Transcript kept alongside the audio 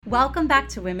Welcome back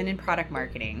to Women in Product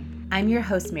Marketing. I'm your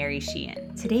host, Mary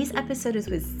Sheehan. Today's episode is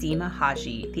with Seema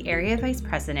Haji, the Area Vice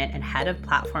President and Head of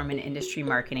Platform and Industry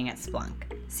Marketing at Splunk.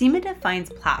 Seema defines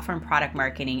platform product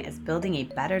marketing as building a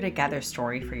better together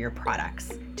story for your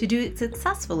products. To do it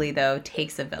successfully, though,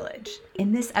 takes a village.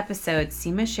 In this episode,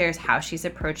 Seema shares how she's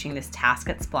approaching this task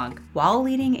at Splunk while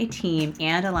leading a team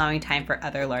and allowing time for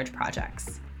other large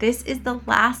projects. This is the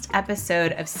last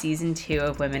episode of Season 2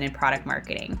 of Women in Product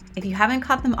Marketing. If you haven't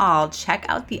caught them all, check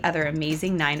out the other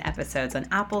amazing 9 episodes on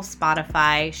Apple,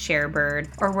 Spotify, ShareBird,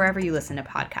 or wherever you listen to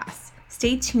podcasts.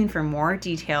 Stay tuned for more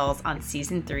details on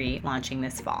Season 3 launching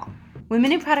this fall.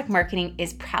 Women in Product Marketing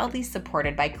is proudly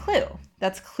supported by Clue.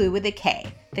 That's Clue with a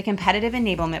K, the competitive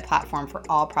enablement platform for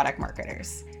all product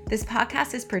marketers. This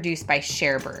podcast is produced by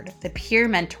ShareBird, the peer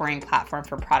mentoring platform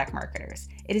for product marketers.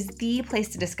 It is the place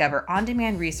to discover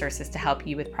on-demand resources to help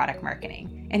you with product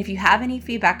marketing. And if you have any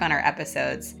feedback on our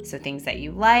episodes, so things that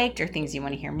you liked or things you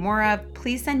want to hear more of,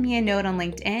 please send me a note on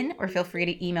LinkedIn or feel free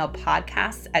to email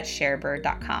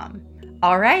podcasts@sharebird.com.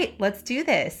 All right, let's do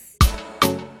this.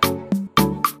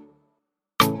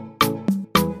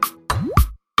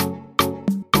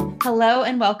 Hello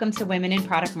and welcome to Women in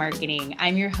Product Marketing.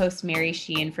 I'm your host, Mary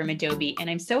Sheehan from Adobe, and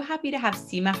I'm so happy to have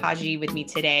Seema Haji with me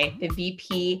today, the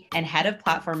VP and Head of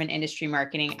Platform and Industry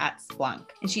Marketing at Splunk.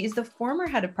 And she is the former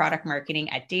Head of Product Marketing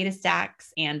at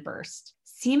DataStax and Burst.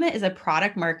 Seema is a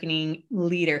product marketing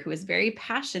leader who is very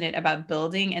passionate about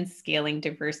building and scaling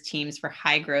diverse teams for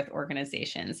high-growth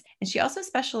organizations. And she also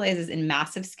specializes in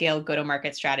massive scale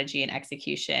go-to-market strategy and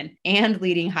execution and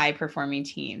leading high-performing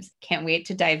teams. Can't wait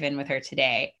to dive in with her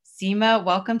today. Seema,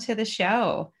 welcome to the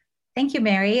show. Thank you,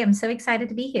 Mary. I'm so excited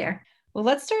to be here. Well,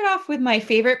 let's start off with my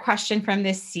favorite question from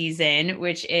this season,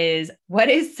 which is, what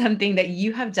is something that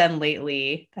you have done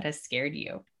lately that has scared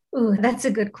you? Ooh, that's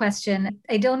a good question.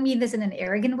 I don't mean this in an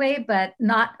arrogant way, but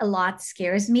not a lot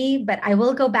scares me. But I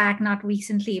will go back, not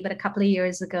recently, but a couple of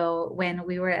years ago when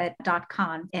we were at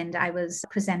 .conf and I was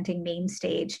presenting main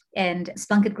stage, and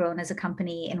Splunk had grown as a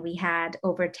company and we had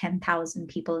over 10,000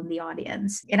 people in the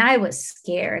audience. And I was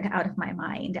scared out of my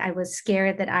mind. I was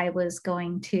scared that I was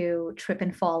going to trip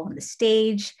and fall on the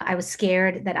stage. I was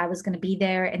scared that I was going to be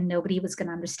there and nobody was going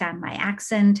to understand my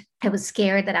accent. I was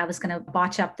scared that I was going to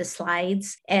botch up the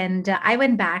slides. And I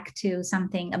went back to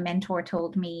something a mentor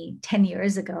told me 10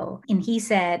 years ago. And he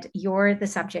said, you're the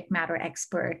subject matter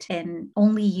expert and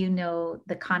only you know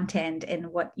the content and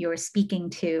what you're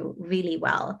speaking to really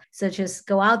well. So just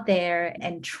go out there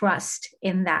and trust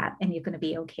in that and you're going to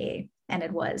be okay. And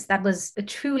that was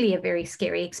truly a very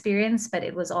scary experience, but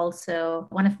it was also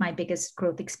one of my biggest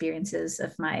growth experiences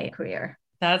of my career.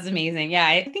 That's amazing. Yeah,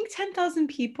 I think 10,000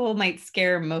 people might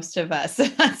scare most of us.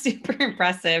 That's super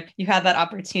impressive. You had that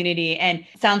opportunity and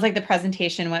it sounds like the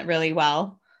presentation went really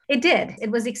well. It did.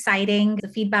 It was exciting. The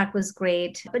feedback was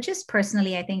great. But just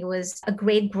personally, I think it was a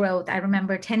great growth. I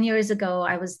remember 10 years ago,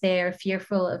 I was there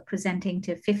fearful of presenting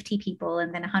to 50 people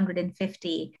and then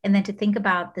 150. And then to think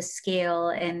about the scale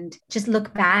and just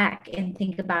look back and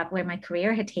think about where my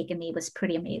career had taken me was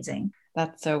pretty amazing.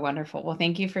 That's so wonderful. Well,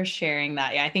 thank you for sharing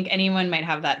that. Yeah, I think anyone might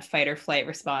have that fight or flight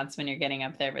response when you're getting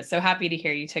up there, but so happy to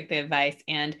hear you took the advice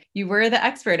and you were the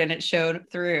expert and it showed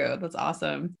through. That's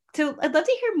awesome. So I'd love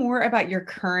to hear more about your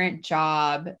current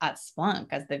job at Splunk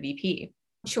as the VP.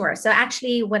 Sure. So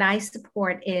actually what I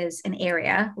support is an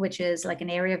area, which is like an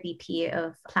area VP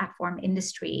of platform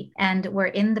industry. And we're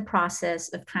in the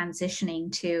process of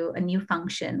transitioning to a new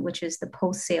function, which is the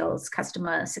post-sales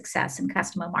customer success and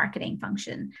customer marketing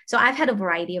function. So I've had a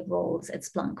variety of roles at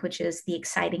Splunk, which is the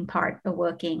exciting part of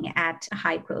working at a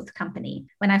high growth company.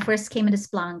 When I first came into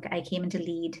Splunk, I came in to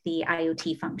lead the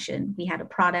IoT function. We had a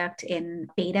product in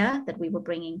beta that we were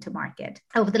bringing to market.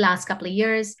 Over the last couple of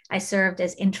years, I served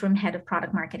as interim head of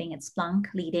product marketing at Splunk,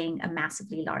 leading a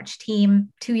massively large team.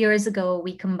 2 years ago,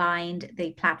 we combined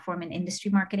the platform and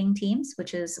industry marketing teams,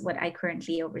 which is what I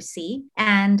currently oversee.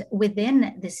 And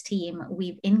within this team,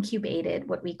 we've incubated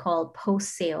what we call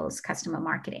post-sales customer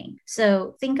marketing.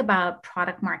 So think about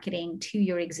product marketing to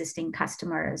your existing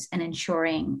customers and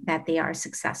ensuring that they are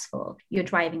successful. You're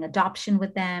driving adoption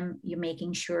with them. You're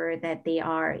making sure that they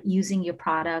are using your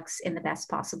products in the best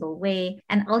possible way.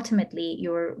 And ultimately,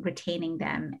 you're retaining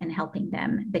them and helping them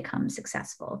become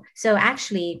successful. So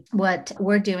actually, what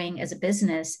we're doing as a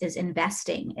business is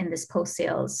investing in this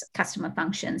post-sales customer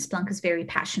function. Splunk is very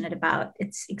passionate about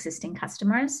its existing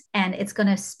customers, and it's going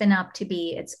to spin up to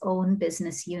be its own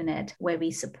business unit where we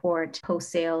support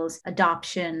post-sales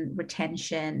adoption,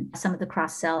 retention, some of the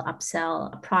cross-sell,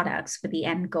 upsell products with the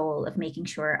end goal of making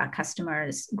sure our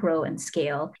customers grow and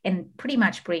scale and pretty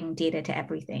much bring data to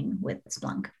everything with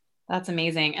Splunk. That's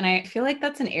amazing. And I feel like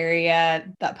that's an area,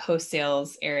 that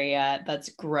post-sales area, that's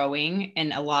growing,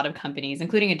 and a lot of companies,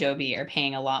 including Adobe, are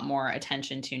paying a lot more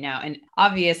attention to now. And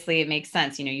obviously it makes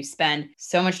sense. You spend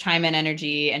so much time and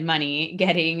energy and money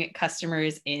getting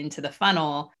customers into the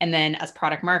funnel. And then as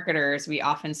product marketers, we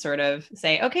often sort of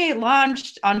say, okay,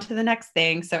 launched, on to the next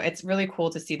thing. So it's really cool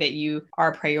to see that you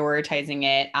are prioritizing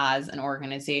it as an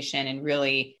organization and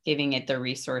really giving it the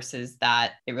resources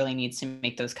that it really needs to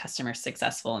make those customers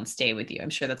successful and stay with you. I'm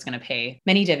sure that's going to pay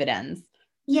many dividends.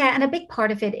 Yeah, and a big part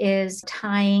of it is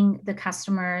tying the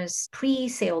customer's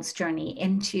pre-sales journey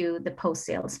into the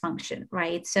post-sales function,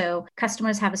 right? So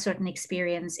customers have a certain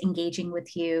experience engaging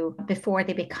with you before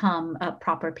they become a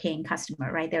proper paying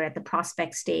customer, right? They're at the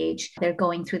prospect stage, they're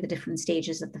going through the different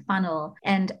stages of the funnel.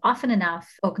 And often enough,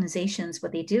 organizations,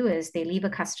 what they do is they leave a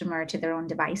customer to their own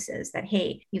devices that,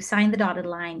 hey, you've signed the dotted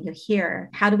line, you're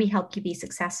here. How do we help you be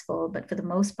successful? But for the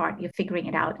most part, you're figuring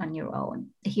it out on your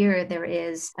own. Here, there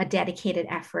is a dedicated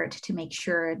effort to make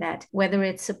sure that whether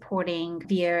it's supporting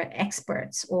via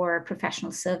experts or professional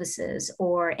services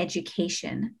or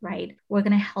education, right, we're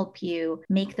going to help you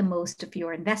make the most of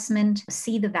your investment,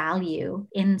 see the value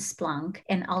in Splunk,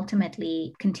 and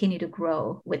ultimately continue to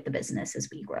grow with the business as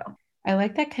we grow. I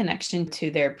like that connection to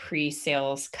their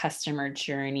pre-sales customer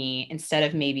journey, instead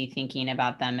of maybe thinking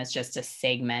about them as just a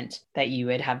segment that you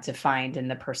would have defined in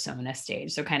the persona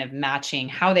stage. So kind of matching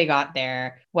how they got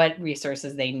there, what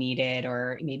resources they needed,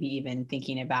 or maybe even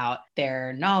thinking about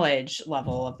their knowledge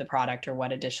level of the product or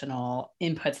what additional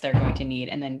inputs they're going to need,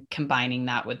 and then combining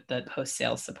that with the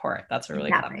post-sales support. That's a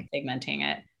really clever segmenting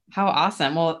it. How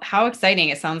awesome. Well, how exciting.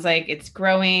 It sounds like it's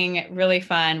growing, really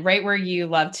fun, right where you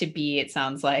love to be, it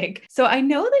sounds like. So I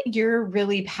know that you're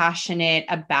really passionate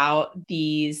about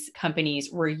these companies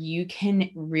where you can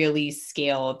really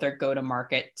scale their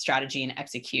go-to-market strategy and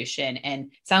execution.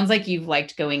 And sounds like you've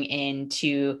liked going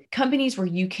into companies where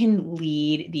you can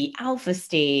lead the alpha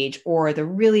stage or the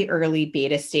really early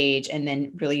beta stage and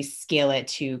then really scale it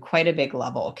to quite a big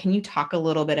level. Can you talk a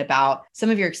little bit about some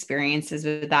of your experiences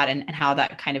with that and how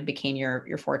that kind of became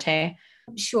your forte?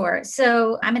 Sure.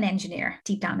 So I'm an engineer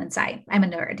deep down inside. I'm a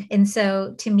nerd. And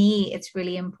so to me, it's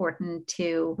really important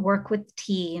to work with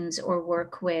teams or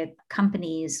work with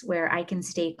companies where I can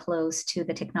stay close to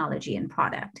the technology and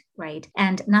product, right?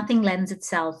 And nothing lends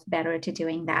itself better to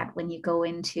doing that when you go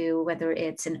into whether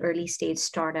it's an early stage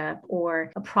startup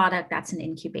or a product that's an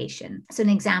incubation. So an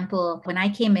example, when I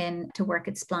came in to work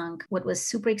at Splunk, what was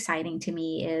super exciting to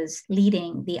me is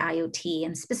leading the IoT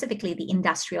and specifically the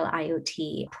industrial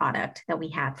IoT product that we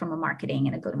had from a marketing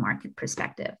and a go-to-market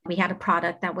perspective. We had a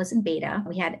product that was in beta.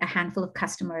 We had a handful of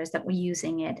customers that were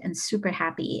using it and super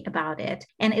happy about it.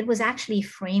 And it was actually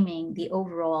framing the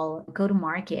overall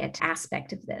go-to-market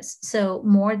aspect of this. So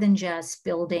more than just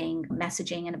building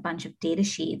messaging and a bunch of data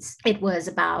sheets, it was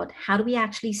about how do we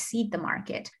actually seed the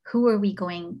market? Who are we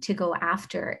going to go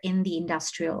after in the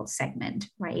industrial segment,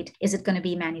 right? Is it going to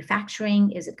be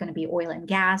manufacturing? Is it going to be oil and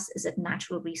gas? Is it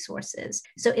natural resources?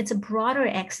 So it's a broader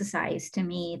exercise to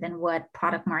me than what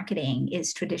product marketing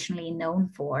is traditionally known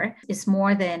for. It's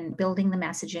more than building the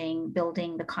messaging,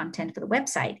 building the content for the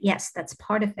website. Yes, that's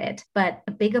part of it. But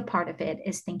a bigger part of it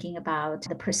is thinking about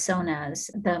the personas,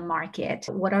 the market,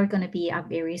 what are going to be our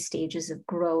various stages of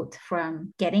growth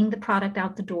from getting the product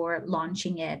out the door,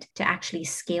 launching it, to actually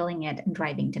scaling it and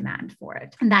driving demand for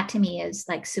it. And that to me is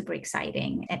like super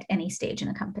exciting at any stage in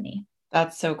a company.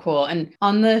 That's so cool. And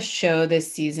on the show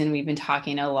this season, we've been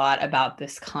talking a lot about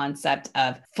this concept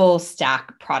of full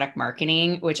stack product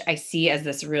marketing, which I see as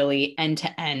this really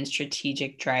end-to-end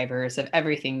strategic drivers of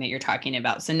everything that you're talking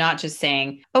about. So not just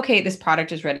saying, okay, this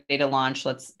product is ready to launch,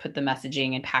 let's put the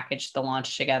messaging and package the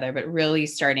launch together, but really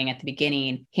starting at the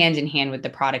beginning, hand in hand with the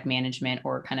product management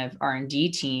or kind of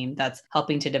R&D team that's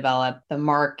helping to develop the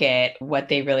market, what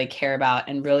they really care about,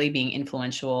 and really being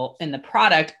influential in the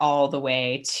product all the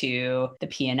way to the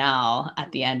P&L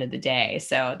at the end of the day.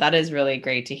 So that is really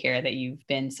great to hear that you've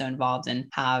been so involved and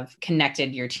have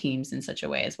connected your teams in such a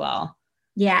way as well.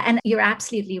 Yeah, and you're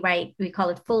absolutely right. We call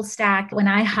it full stack. When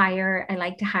I hire, I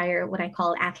like to hire what I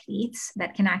call athletes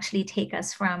that can actually take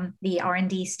us from the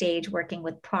R&D stage, working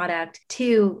with product,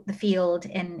 to the field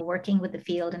and working with the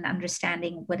field and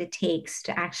understanding what it takes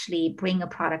to actually bring a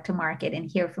product to market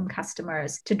and hear from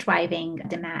customers, to driving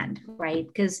demand, right?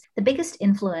 Because the biggest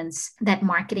influence that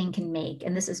marketing can make,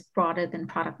 and this is broader than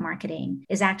product marketing,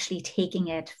 is actually taking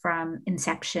it from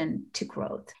inception to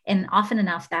growth. And often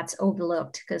enough, that's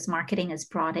overlooked because marketing is is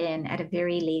brought in at a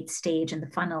very late stage in the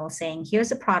funnel saying,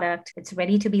 here's a product, it's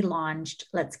ready to be launched,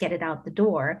 let's get it out the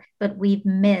door. But we've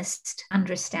missed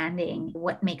understanding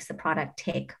what makes the product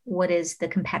tick, what is the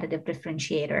competitive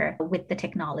differentiator with the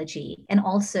technology, and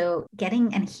also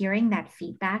getting and hearing that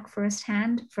feedback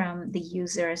firsthand from the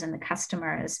users and the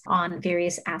customers on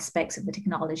various aspects of the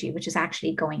technology, which is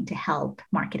actually going to help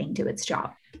marketing do its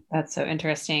job. That's so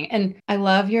interesting. And I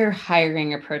love your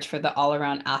hiring approach for the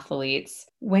all-around athletes.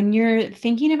 When you're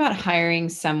thinking about hiring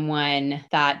someone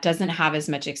that doesn't have as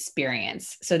much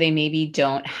experience, so they maybe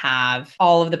don't have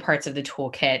all of the parts of the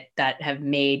toolkit that have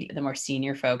made the more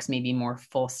senior folks maybe more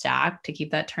full stack, to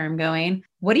keep that term going,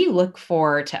 what do you look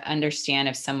for to understand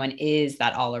if someone is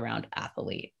that all-around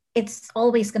athlete? It's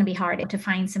always going to be hard to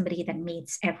find somebody that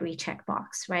meets every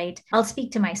checkbox, right? I'll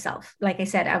speak to myself. Like I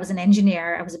said, I was an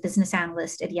engineer, I was a business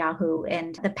analyst at Yahoo.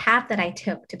 And the path that I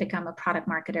took to become a product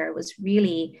marketer was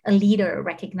really a leader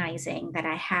recognizing that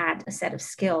I had a set of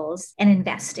skills and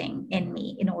investing in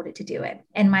me in order to do it.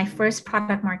 And my first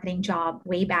product marketing job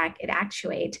way back at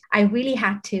Actuate, I really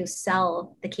had to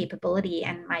sell the capability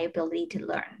and my ability to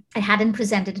learn. I hadn't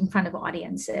presented in front of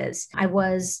audiences. I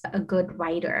was a good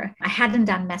writer. I hadn't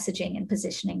done messaging and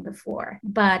positioning before.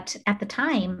 But at the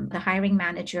time, the hiring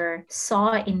manager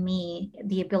saw in me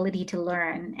the ability to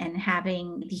learn and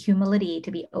having the humility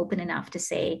to be open enough to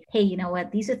say, hey, you know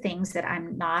what? These are things that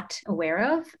I'm not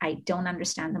aware of. I don't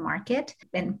understand the market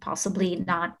and possibly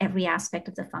not every aspect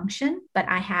of the function, but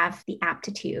I have the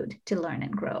aptitude to learn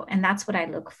and grow. And that's what I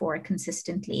look for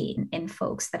consistently in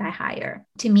folks that I hire.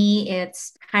 To me,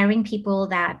 it's hiring people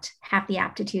that have the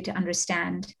aptitude to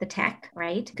understand the tech,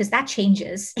 right? Because that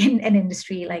changes in an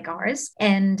industry like ours,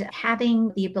 and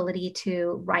having the ability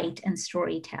to write and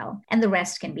story tell, and the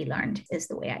rest can be learned is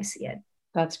the way I see it.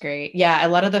 That's great. Yeah. A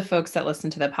lot of the folks that listen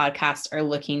to the podcast are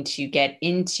looking to get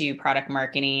into product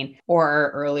marketing or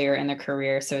are earlier in their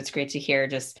career. So it's great to hear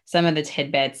just some of the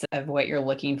tidbits of what you're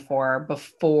looking for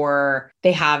before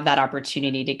they have that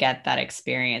opportunity to get that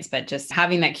experience. But just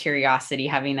having that curiosity,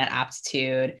 having that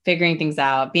aptitude, figuring things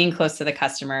out, being close to the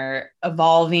customer,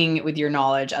 evolving with your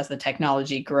knowledge as the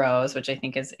technology grows, which I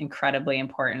think is incredibly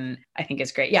important, I think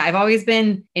is great. Yeah. I've always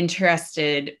been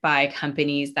interested by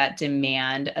companies that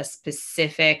demand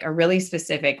a really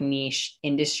specific niche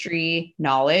industry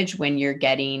knowledge when you're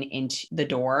getting into the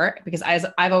door, because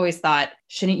I've always thought,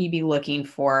 shouldn't you be looking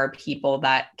for people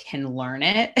that can learn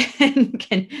it and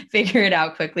can figure it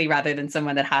out quickly rather than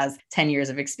someone that has 10 years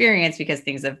of experience, because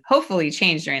things have hopefully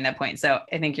changed during that point. So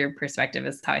I think your perspective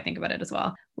is how I think about it as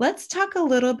well. Let's talk a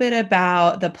little bit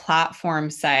about the platform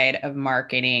side of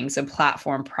marketing. So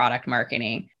platform product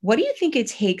marketing. What do you think it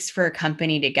takes for a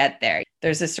company to get there?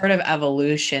 There's this sort of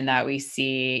evolution that we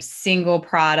see: single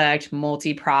product,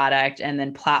 multi-product, and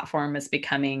then platform is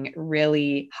becoming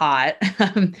really hot.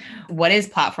 What is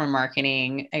platform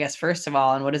marketing, I guess, first of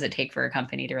all, and what does it take for a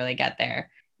company to really get there?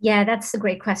 Yeah, that's a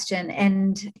great question.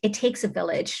 And it takes a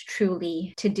village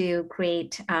truly to do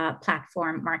great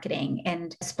platform marketing.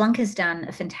 And Splunk has done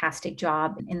a fantastic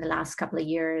job in the last couple of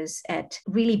years at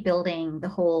really building the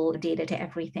whole data to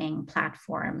everything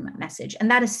platform message.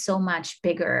 And that is so much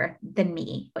bigger than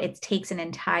me. It takes an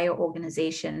entire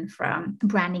organization, from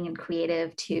branding and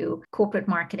creative to corporate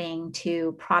marketing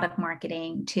to product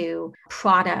marketing to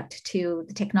product to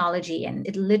the technology. And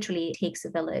it literally takes a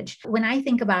village. When I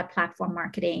think about platform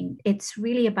marketing, it's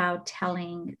really about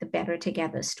telling the better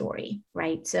together story,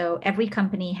 right? So every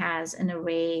company has an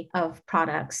array of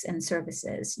products and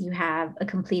services. You have a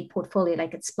complete portfolio.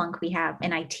 Like at Splunk, we have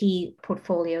an IT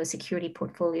portfolio, security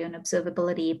portfolio, and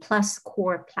observability, plus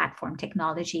core platform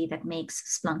technology that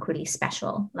makes Splunk really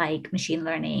special, like machine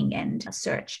learning and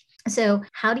search. So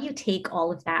how do you take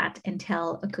all of that and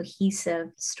tell a cohesive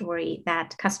story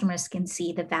that customers can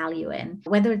see the value in,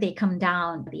 whether they come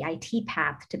down the IT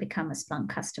path to become a Splunk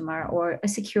customer or a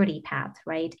security path,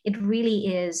 right? It really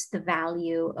is the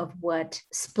value of what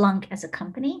Splunk as a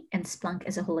company and Splunk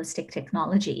as a holistic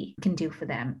technology can do for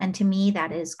them. And to me,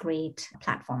 that is great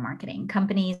platform marketing.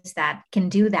 Companies that can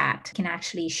do that can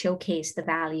actually showcase the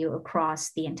value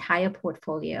across the entire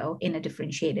portfolio in a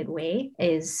differentiated way.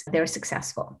 They're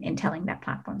successful in telling that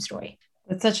platform story.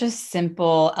 It's such a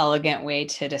simple, elegant way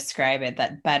to describe it,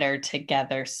 that better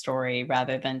together story,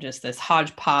 rather than just this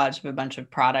hodgepodge of a bunch of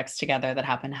products together that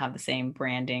happen to have the same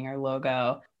branding or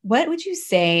logo. What would you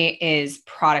say is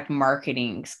product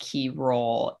marketing's key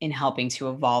role in helping to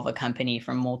evolve a company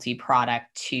from multi-product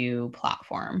to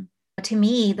platform? To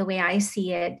me, the way I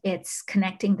see it, it's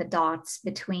connecting the dots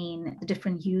between the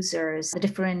different users, the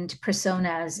different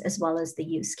personas, as well as the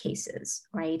use cases,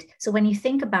 right? So when you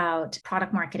think about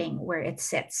product marketing, where it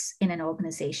sits in an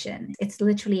organization, it's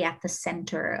literally at the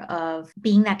center of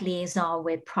being that liaison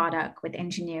with product, with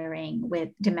engineering, with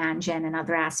demand gen and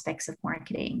other aspects of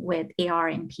marketing, with AR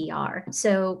and PR.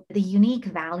 So the unique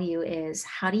value is,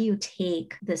 how do you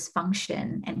take this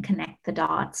function and connect the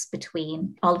dots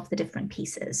between all of the different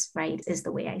pieces, right? Is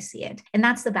the way I see it. And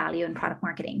that's the value in product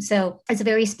marketing. So as a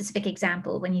very specific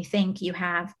example, when you think you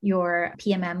have your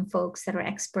PMM folks that are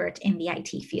expert in the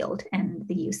IT field and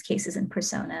the use cases and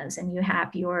personas, and you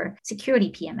have your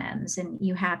security PMMs, and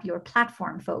you have your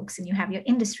platform folks, and you have your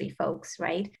industry folks,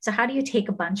 right? So how do you take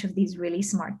a bunch of these really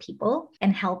smart people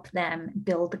and help them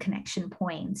build the connection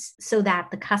points so that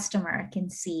the customer can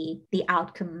see the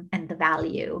outcome and the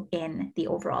value in the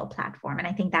overall platform? And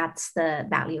I think that's the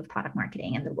value of product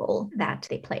marketing and the role that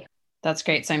they play. That's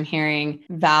great. So I'm hearing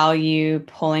value,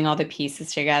 pulling all the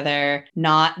pieces together,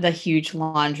 not the huge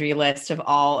laundry list of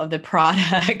all of the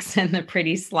products and the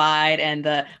pretty slide and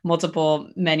the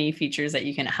many features that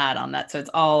you can add on that. So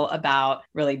it's all about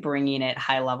really bringing it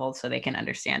high level so they can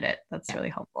understand it. That's really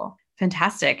helpful.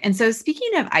 Fantastic. And so speaking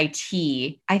of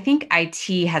IT, I think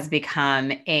IT has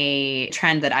become a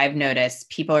trend that I've noticed.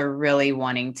 People are really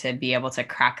wanting to be able to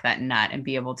crack that nut and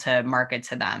be able to market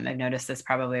to them. I've noticed this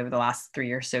probably over the last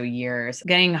 3 or so years,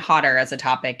 getting hotter as a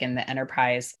topic in the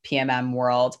enterprise PMM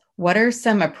world. What are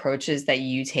some approaches that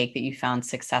you take that you found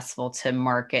successful to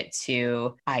market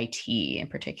to IT in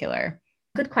particular?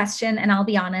 Good question. And I'll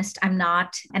be honest, I'm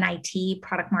not an IT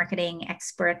product marketing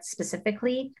expert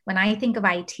specifically. When I think of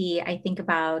IT, I think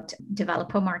about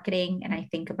developer marketing and I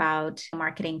think about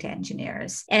marketing to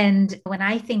engineers. And when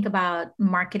I think about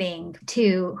marketing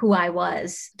to who I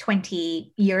was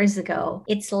 20 years ago,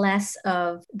 it's less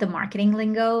of the marketing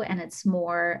lingo and it's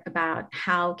more about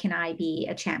how can I be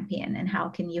a champion and how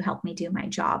can you help me do my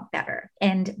job better?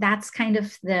 And that's kind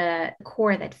of the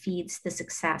core that feeds the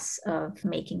success of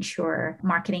making sure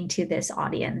marketing to this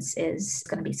audience is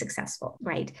going to be successful,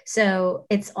 right? So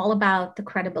it's all about the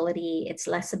credibility. It's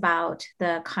less about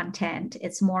the content.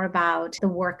 It's more about the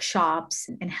workshops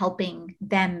and helping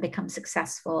them become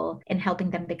successful and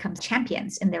helping them become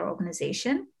champions in their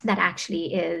organization. That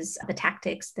actually is the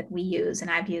tactics that we use and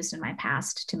I've used in my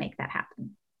past to make that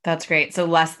happen. That's great. So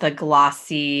less the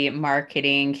glossy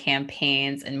marketing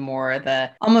campaigns and more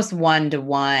the almost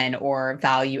one-to-one or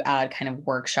value add kind of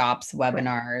workshops,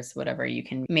 webinars, whatever. You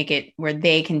can make it where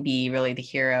they can be really the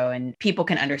hero and people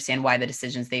can understand why the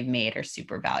decisions they've made are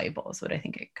super valuable is what I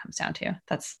think it comes down to.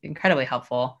 That's incredibly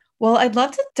helpful. Well, I'd love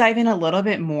to dive in a little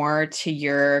bit more to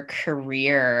your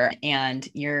career, and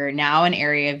you're now an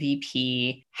area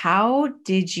VP. How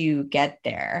did you get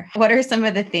there? What are some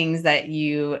of the things that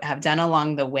you have done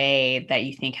along the way that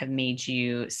you think have made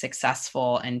you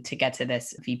successful and to get to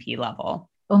this VP level?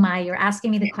 Oh my, you're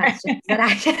asking me the questions that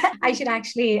I should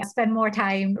actually spend more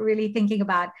time really thinking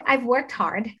about. I've worked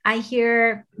hard. I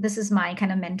hear this is my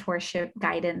kind of mentorship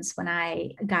guidance when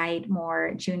I guide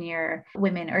more junior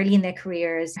women early in their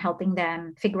careers, helping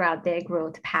them figure out their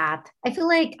growth path. I feel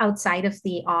like outside of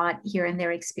the odd here and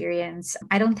there experience,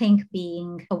 I don't think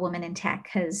being a woman in tech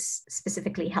has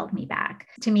specifically held me back.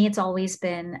 To me, it's always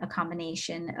been a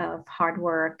combination of hard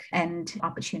work and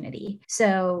opportunity.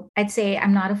 So I'd say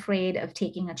I'm not afraid of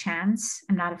taking a chance.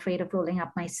 I'm not afraid of rolling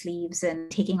up my sleeves and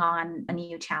taking on a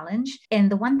new challenge. And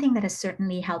the one thing that has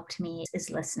certainly helped me is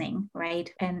listening, right?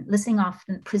 And listening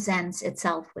often presents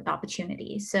itself with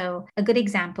opportunity. So a good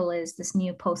example is this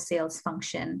new post-sales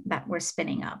function that we're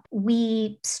spinning up.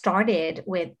 We started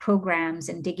with programs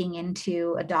and digging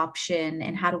into adoption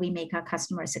and how do we make our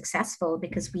customers successful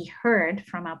because we heard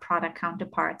from our product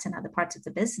counterparts and other parts of the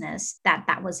business that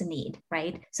that was a need,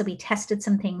 right? So we tested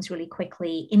some things really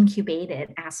quickly, incubated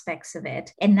aspects of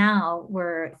it. And now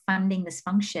we're funding this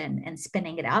function and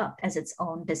spinning it up as its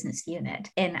own business unit.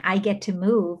 And I get to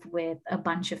move with a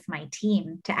bunch of my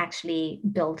team to actually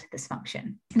build this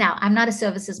function. Now, I'm not a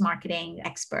services marketing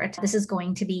expert. This is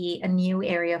going to be a new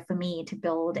area for me to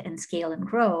build and scale and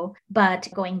grow. But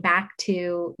going back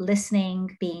to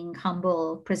listening, being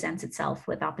humble presents itself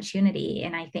with opportunity.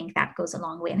 And I think that goes a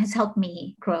long way and has helped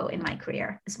me grow in my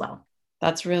career as well.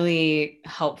 That's really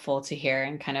helpful to hear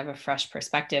and kind of a fresh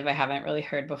perspective I haven't really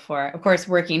heard before. Of course,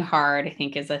 working hard, I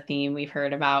think, is a theme we've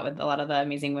heard about with a lot of the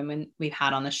amazing women we've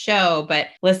had on the show, but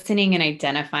listening and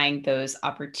identifying those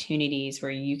opportunities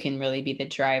where you can really be the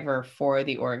driver for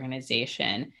the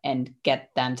organization and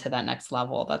get them to that next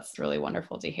level. That's really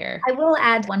wonderful to hear. I will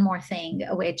add one more thing,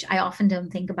 which I often don't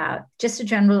think about. Just a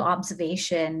general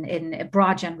observation in a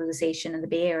broad generalization in the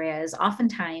Bay Area is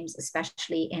oftentimes,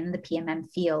 especially in the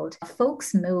PMM field,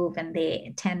 folks move and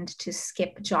they tend to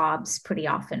skip jobs pretty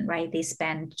often, right? They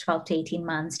spend 12 to 18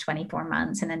 months, 24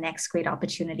 months, and the next great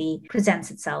opportunity presents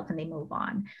itself and they move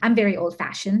on. I'm very old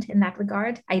fashioned in that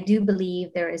regard. I do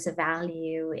believe there is a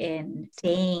value in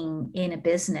staying in a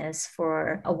business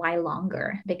for a while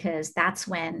longer, because that's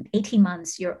when 18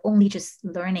 months, you're only just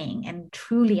learning and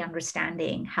truly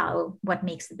understanding what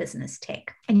makes the business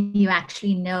tick. And you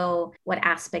actually know what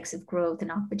aspects of growth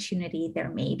and opportunity there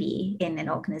may be in an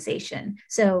organization.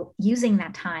 So using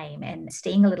that time and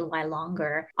staying a little while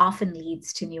longer often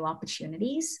leads to new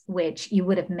opportunities, which you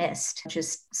would have missed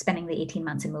just spending the 18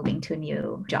 months and moving to a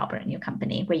new job or a new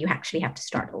company where you actually have to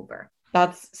start over.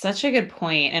 That's such a good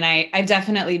point. And I've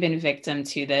definitely been victim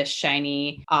to this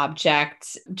shiny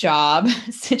object job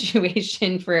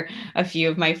situation for a few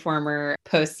of my former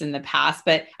posts in the past.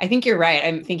 But I think you're right.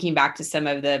 I'm thinking back to some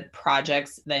of the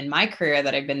projects in my career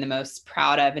that I've been the most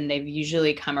proud of. And they've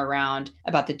usually come around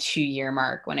about the 2-year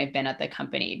mark when I've been at the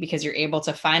company, because you're able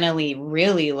to finally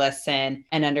really listen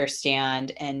and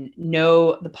understand and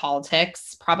know the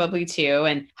politics probably too,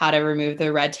 and how to remove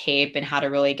the red tape and how to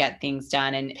really get things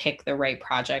done and pick the right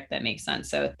project that makes sense.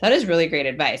 So that is really great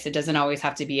advice. It doesn't always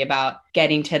have to be about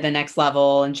getting to the next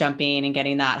level and jumping and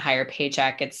getting that higher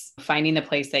paycheck. It's finding the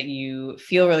place that you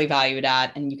feel really valued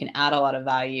at and you can add a lot of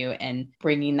value, and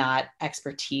bringing that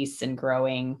expertise and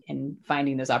growing and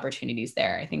finding those opportunities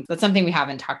there. I think that's something we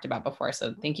haven't talked about before.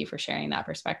 So thank you for sharing that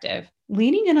perspective.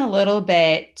 Leaning in a little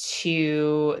bit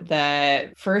to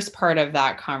the first part of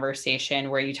that conversation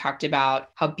where you talked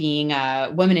about how being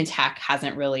a woman in tech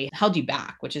hasn't really held you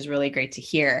back, which is really great to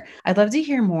hear. I'd love to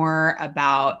hear more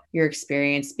about your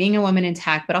experience being a woman in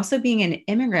tech, but also being an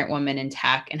immigrant woman in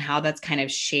tech, and how that's kind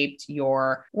of shaped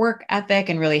your work ethic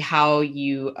and really how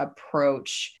you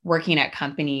approach working at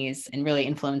companies and really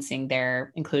influencing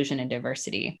their inclusion and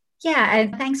diversity. Yeah,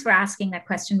 and thanks for asking that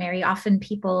question, Mary. Often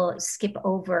people skip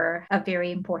over a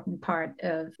very important part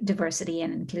of diversity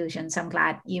and inclusion. So I'm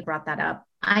glad you brought that up.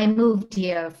 I moved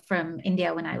here from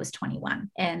India when I was 21,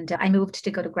 and I moved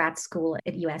to go to grad school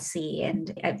at USC,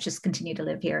 and I've just continued to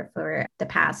live here for the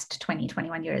past 20,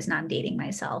 21 years. Now I'm dating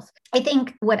myself. I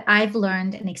think what I've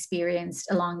learned and experienced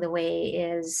along the way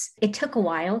is it took a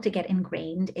while to get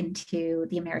ingrained into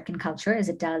the American culture, as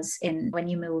it does when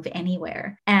you move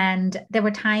anywhere. And there were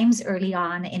times early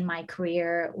on in my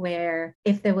career where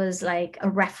if there was like a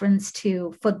reference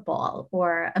to football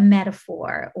or a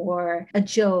metaphor or a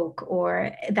joke or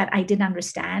that I didn't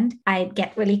understand, I'd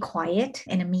get really quiet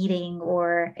in a meeting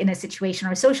or in a situation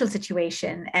or a social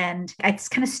situation. And I'd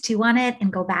kind of stew on it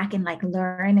and go back and like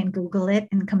learn and Google it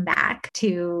and come back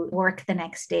to work the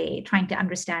next day, trying to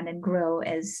understand and grow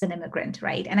as an immigrant,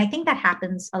 right? And I think that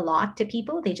happens a lot to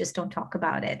people. They just don't talk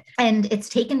about it. And it's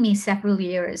taken me several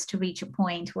years to reach a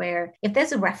point where if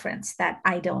there's a reference that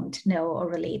I don't know or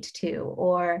relate to,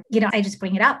 or, I just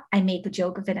bring it up, I make a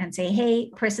joke of it and say,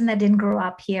 hey, person that didn't grow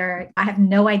up here, I have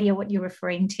no idea what you're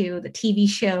referring to, the TV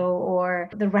show or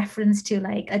the reference to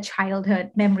like a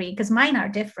childhood memory, because mine are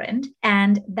different.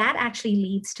 And that actually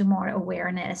leads to more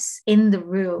awareness in the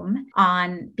room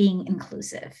on being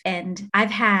inclusive. And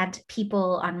I've had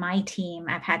people on my team,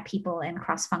 I've had people in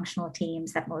cross-functional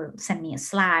teams that will send me a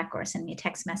Slack or send me a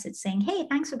text message saying, hey,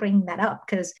 thanks for bringing that up,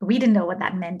 because we didn't know what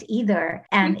that meant either.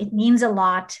 And it means a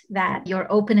lot that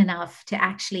you're open enough to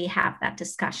actually have that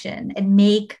discussion and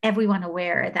make everyone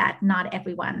aware that not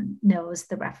everyone knows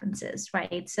the references,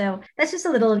 right? So that's just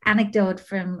a little anecdote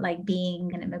from like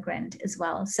being an immigrant as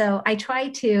well. So I try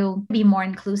to be more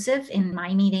inclusive in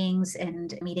my meetings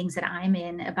and meetings that I'm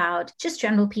in about just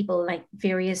general people, like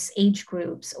various age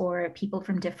groups or people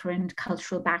from different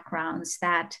cultural backgrounds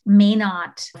that may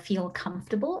not feel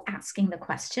comfortable asking the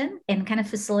question, and kind of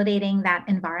facilitating that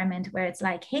environment where it's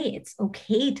like, hey, it's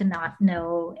okay to not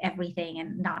know everything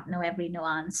and not know every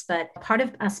nuance. But part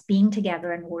of us being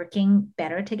together and working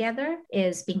better together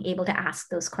is being able to ask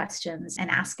those questions and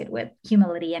ask it with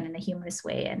humility and in a humorous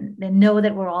way, and then know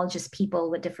that we're all just people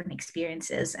with different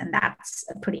experiences. And that's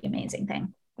a pretty amazing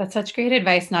thing. That's such great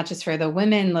advice, not just for the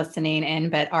women listening in,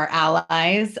 but our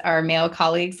allies, our male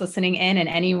colleagues listening in, and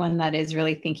anyone that is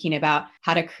really thinking about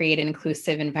how to create an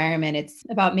inclusive environment. It's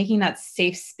about making that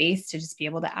safe space to just be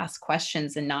able to ask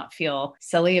questions and not feel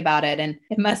silly about it. And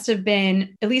it must have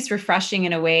been at least refreshing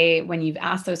in a way when you've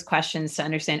asked those questions to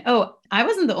understand, oh, I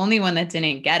wasn't the only one that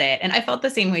didn't get it. And I felt the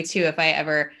same way too. If I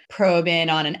ever probe in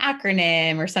on an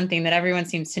acronym or something that everyone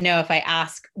seems to know, if I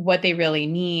ask what they really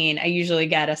mean, I usually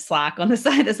get a Slack on the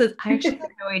side that says, I actually have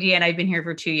no idea. And I've been here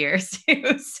for 2 years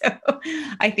too. So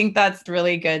I think that's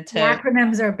really good The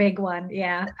acronyms are a big one.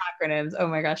 Yeah. acronyms. Oh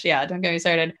my gosh. Yeah. Don't get me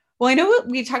started. Well, I know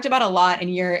we talked about a lot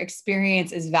and your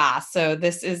experience is vast. So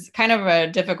this is kind of a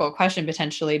difficult question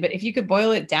potentially, but if you could boil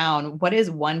it down, what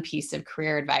is one piece of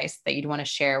career advice that you'd want to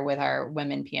share with our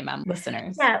women PMM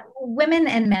listeners? Yeah, women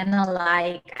and men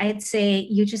alike, I'd say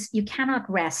you cannot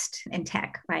rest in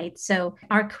tech, right? So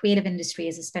our creative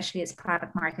industries, especially as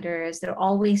product marketers, they're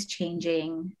always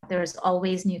changing. There's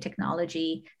always new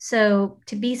technology. So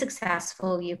to be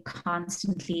successful, you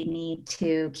constantly need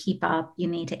to keep up, you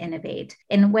need to innovate.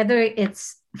 And whether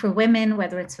it's for women,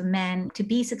 whether it's for men, to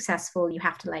be successful, you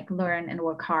have to like learn and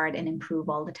work hard and improve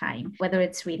all the time, whether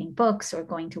it's reading books or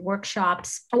going to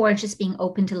workshops or just being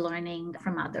open to learning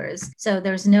from others. So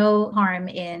there's no harm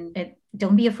in it.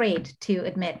 Don't be afraid to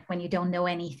admit when you don't know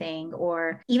anything,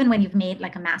 or even when you've made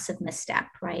like a massive misstep,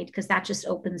 right? Because that just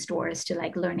opens doors to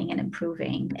like learning and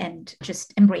improving and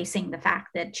just embracing the fact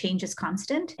that change is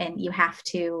constant and you have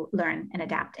to learn and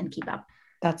adapt and keep up.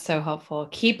 That's so helpful.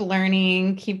 Keep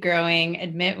learning, keep growing,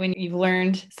 admit when you've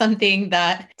learned something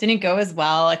that didn't go as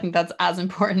well. I think that's as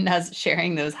important as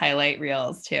sharing those highlight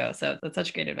reels too. So that's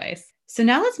such great advice. So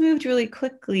now let's move really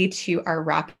quickly to our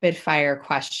rapid fire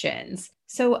questions.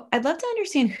 So I'd love to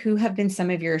understand who have been some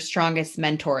of your strongest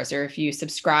mentors, or if you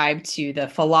subscribe to the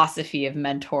philosophy of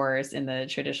mentors in the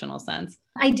traditional sense.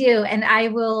 I do. And I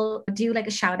will do like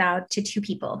a shout out to two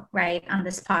people, right, on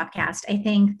this podcast. I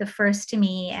think the first to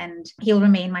me, and he'll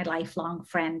remain my lifelong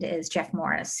friend, is Jeff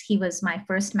Morris. He was my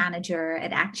first manager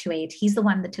at Actuate. He's the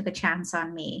one that took a chance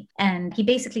on me. And he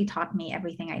basically taught me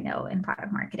everything I know in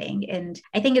product marketing. And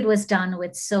I think it was done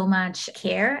with so much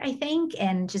care, I think,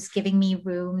 and just giving me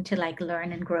room to like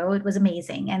learn and grow. It was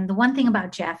amazing. And the one thing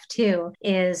about Jeff too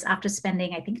is after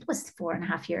spending, I think it was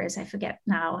 4.5 years, I forget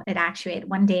now, at Actuate,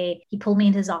 one day he pulled me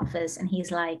into his office and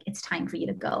he's like, it's time for you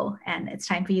to go and it's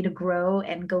time for you to grow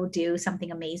and go do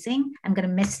something amazing. I'm going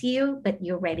to miss you, but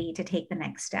you're ready to take the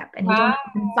next step. And you don't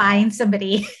even find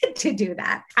somebody to do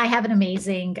that. I have an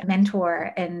amazing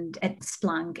mentor and at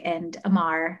Splunk, and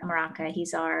Amar Maraka,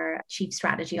 he's our chief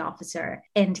strategy officer.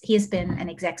 And he has been an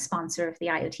exec sponsor of the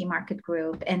IoT Market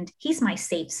Group. And he's my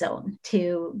safe zone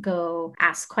to go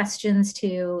ask questions,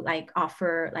 to like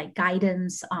offer like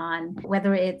guidance on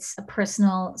whether it's a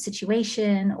personal situation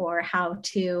or how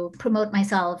to promote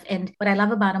myself. And what I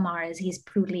love about Amar is he's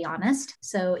brutally honest.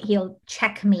 So he'll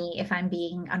check me if I'm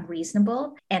being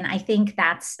unreasonable. And I think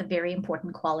that's a very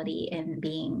important quality in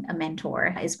being a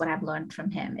mentor, is what I've learned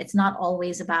from him. It's not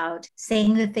always about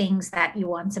saying the things that you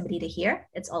want somebody to hear.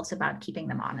 It's also about keeping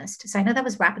them honest. So I know that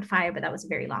was rapid fire, but that was a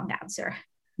very long answer.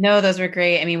 No, those were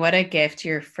great. I mean, what a gift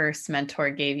your first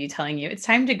mentor gave you, telling you it's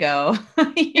time to go.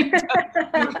 You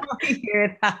don't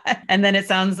hear that. And then it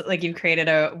sounds like you've created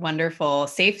a wonderful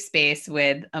safe space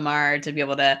with Amar to be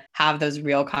able to have those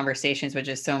real conversations, which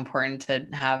is so important to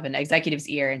have an executive's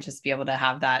ear and just be able to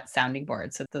have that sounding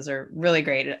board. So those are really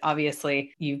great.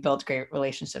 Obviously, you've built great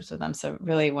relationships with them. So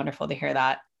really wonderful to hear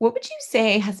that. What would you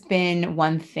say has been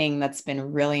one thing that's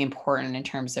been really important in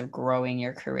terms of growing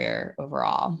your career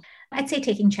overall? I'd say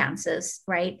taking chances,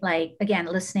 right? Like, again,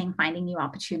 listening, finding new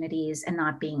opportunities, and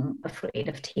not being afraid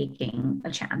of taking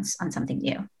a chance on something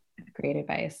new. Great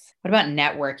advice. What about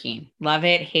networking? Love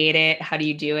it, hate it? How do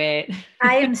you do it?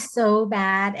 I am so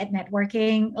bad at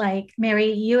networking. Like,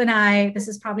 Mary, you and I, this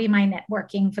is probably my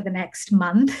networking for the next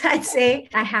month, I'd say.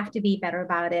 I have to be better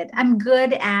about it. I'm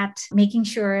good at making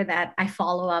sure that I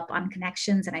follow up on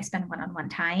connections and I spend one-on-one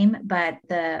time, but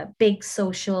the big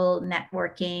social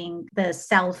networking, the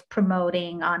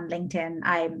self-promoting on LinkedIn,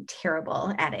 I'm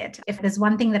terrible at it. If there's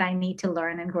one thing that I need to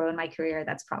learn and grow in my career,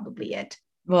 that's probably it.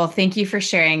 Well, thank you for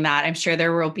sharing that. I'm sure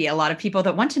there will be a lot of people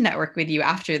that want to network with you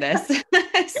after this.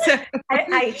 So.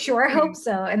 I sure hope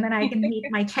so. And then I can meet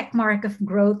my check mark of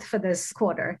growth for this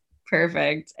quarter.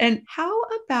 Perfect. And how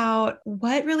about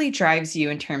what really drives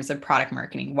you in terms of product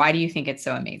marketing? Why do you think it's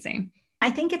so amazing? I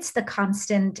think it's the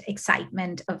constant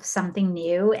excitement of something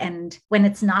new. And when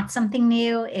it's not something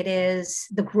new, it is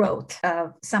the growth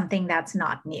of something that's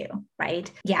not new,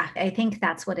 right? Yeah, I think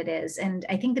that's what it is. And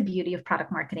I think the beauty of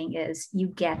product marketing is you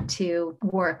get to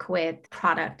work with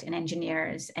product and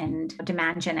engineers and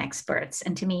demand gen experts.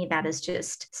 And to me, that is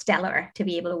just stellar to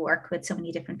be able to work with so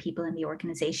many different people in the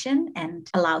organization and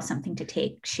allow something to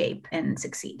take shape and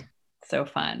succeed. So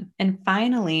fun. And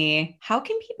finally, how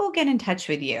can people get in touch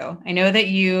with you? I know that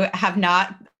you have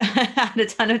not had a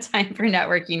ton of time for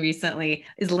networking recently.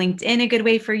 Is LinkedIn a good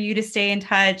way for you to stay in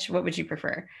touch? What would you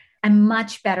prefer? I'm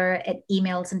much better at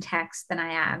emails and texts than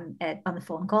I am on the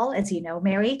phone call, as you know,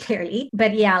 Mary, clearly.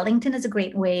 But yeah, LinkedIn is a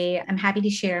great way. I'm happy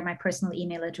to share my personal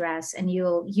email address, and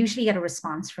you'll usually get a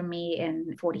response from me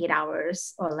in 48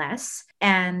 hours or less.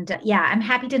 And yeah, I'm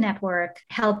happy to network,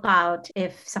 help out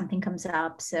if something comes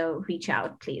up. So reach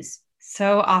out, please.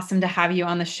 So awesome to have you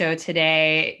on the show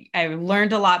today. I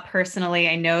learned a lot personally.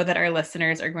 I know that our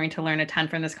listeners are going to learn a ton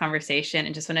from this conversation,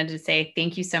 and just wanted to say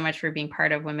thank you so much for being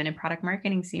part of Women in Product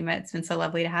Marketing, Seema. It's been so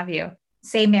lovely to have you.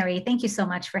 Say, Mary, thank you so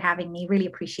much for having me. Really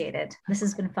appreciate it. This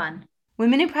has been fun.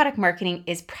 Women in Product Marketing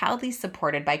is proudly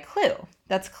supported by Clue.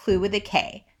 That's Clue with a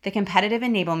K, the competitive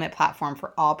enablement platform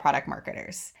for all product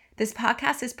marketers. This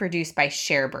podcast is produced by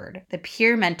ShareBird, the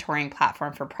peer mentoring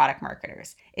platform for product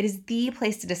marketers. It is the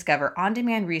place to discover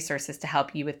on-demand resources to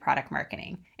help you with product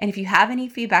marketing. And if you have any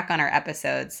feedback on our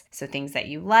episodes, so things that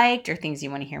you liked or things you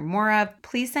want to hear more of,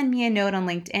 please send me a note on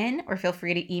LinkedIn or feel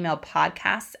free to email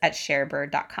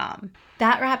podcasts@sharebird.com.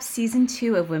 That wraps season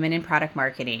 2 of Women in Product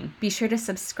Marketing. Be sure to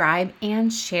subscribe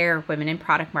and share Women in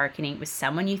Product Marketing with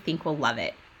someone you think will love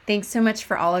it. Thanks so much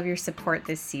for all of your support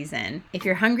this season. If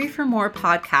you're hungry for more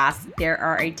podcasts, there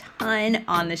are a ton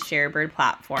on the ShareBird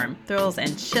platform. Thrills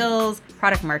and chills,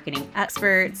 product marketing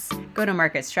experts,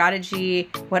 go-to-market strategy,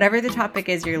 whatever the topic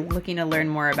is you're looking to learn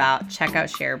more about, check out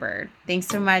ShareBird. Thanks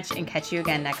so much and catch you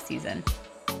again next season.